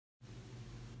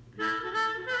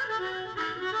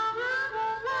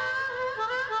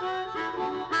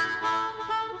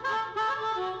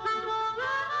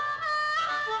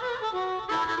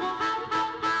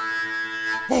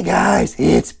Hey guys,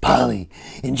 it's Polly.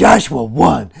 In Joshua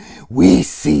 1, we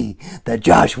see that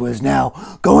Joshua is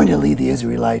now going to lead the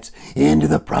Israelites into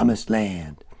the promised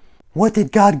land. What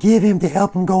did God give him to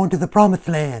help him go into the promised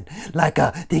land?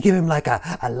 Did he give him a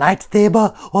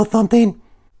lightsaber or something?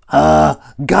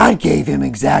 God gave him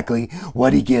exactly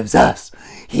what he gives us.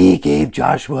 He gave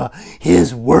Joshua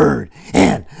his word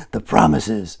and the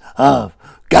promises of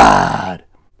God.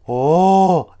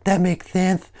 Oh, that makes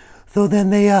sense. So then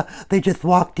they just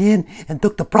walked in and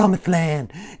took the promised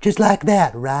land, just like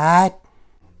that, right?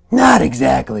 Not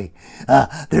exactly.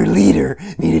 Their leader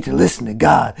needed to listen to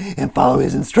God and follow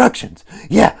his instructions.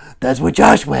 Yeah, that's what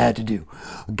Joshua had to do.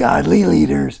 Godly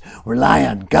leaders rely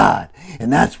on God,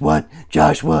 and that's what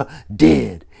Joshua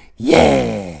did.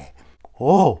 Yeah.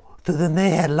 Oh, so then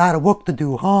they had a lot of work to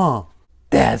do, huh?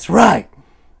 That's right.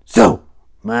 So,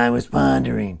 I was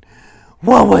pondering,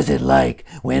 what was it like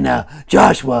when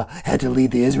Joshua had to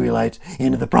lead the Israelites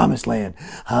into the promised land?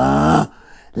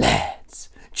 Let's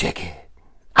check it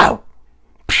out.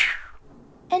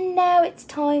 And now it's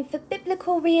time for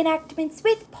biblical reenactments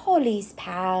with Polly's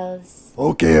pals.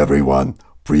 Okay, everyone,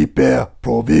 prepare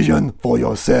provision for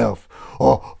yourself,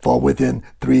 or for within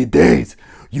 3 days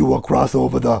you will cross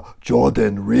over the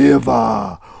Jordan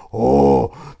River.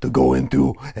 To go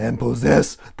into and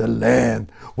possess the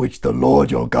land which the Lord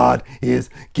your God is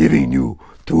giving you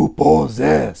to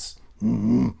possess.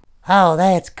 Oh,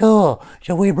 that's cool.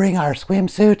 Should we bring our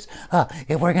swimsuits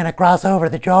if we're going to cross over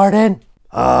the Jordan?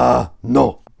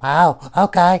 No. Oh,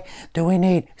 okay. Do we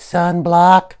need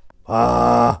sunblock?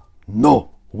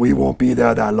 No. We won't be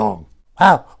there that long.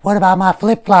 Oh, what about my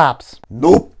flip-flops?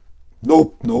 Nope.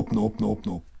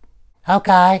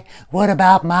 Okay, what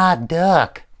about my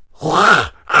duck?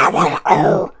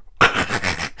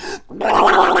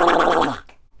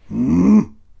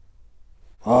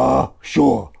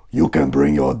 Sure, you can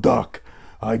bring your duck.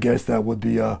 I guess that would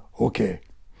be, okay.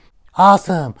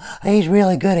 Awesome. He's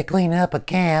really good at cleaning up a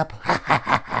camp.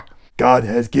 God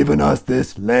has given us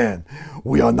this land.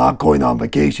 We are not going on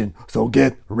vacation, so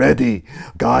get ready.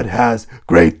 God has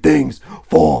great things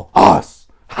for us.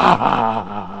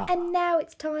 And now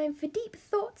it's time for deep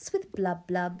thoughts with Blub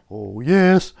Blub. Oh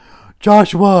yes,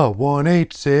 Joshua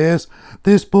 1:8 says,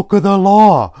 "This book of the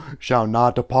law shall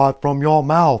not depart from your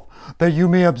mouth, that you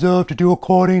may observe to do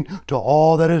according to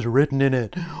all that is written in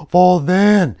it. For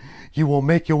then you will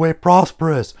make your way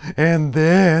prosperous, and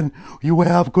then you will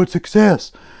have good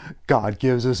success." God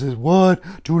gives us his word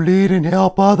to lead and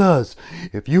help others.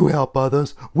 If you help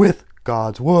others with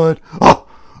God's word,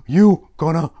 you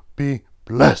gonna be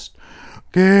blessed.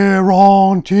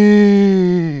 Guaranteed.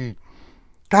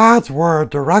 God's word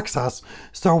directs us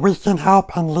so we can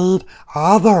help and lead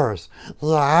others.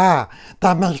 Yeah,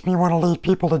 that makes me want to lead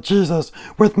people to Jesus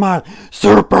with my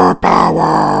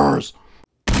superpowers.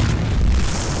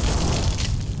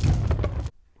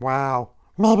 Wow,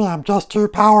 maybe I'm just too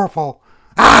powerful.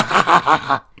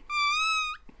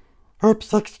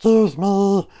 Oops, excuse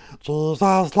me.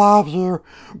 Jesus loves you.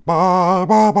 Bye,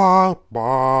 bye, bye,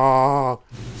 bye.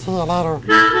 See you later.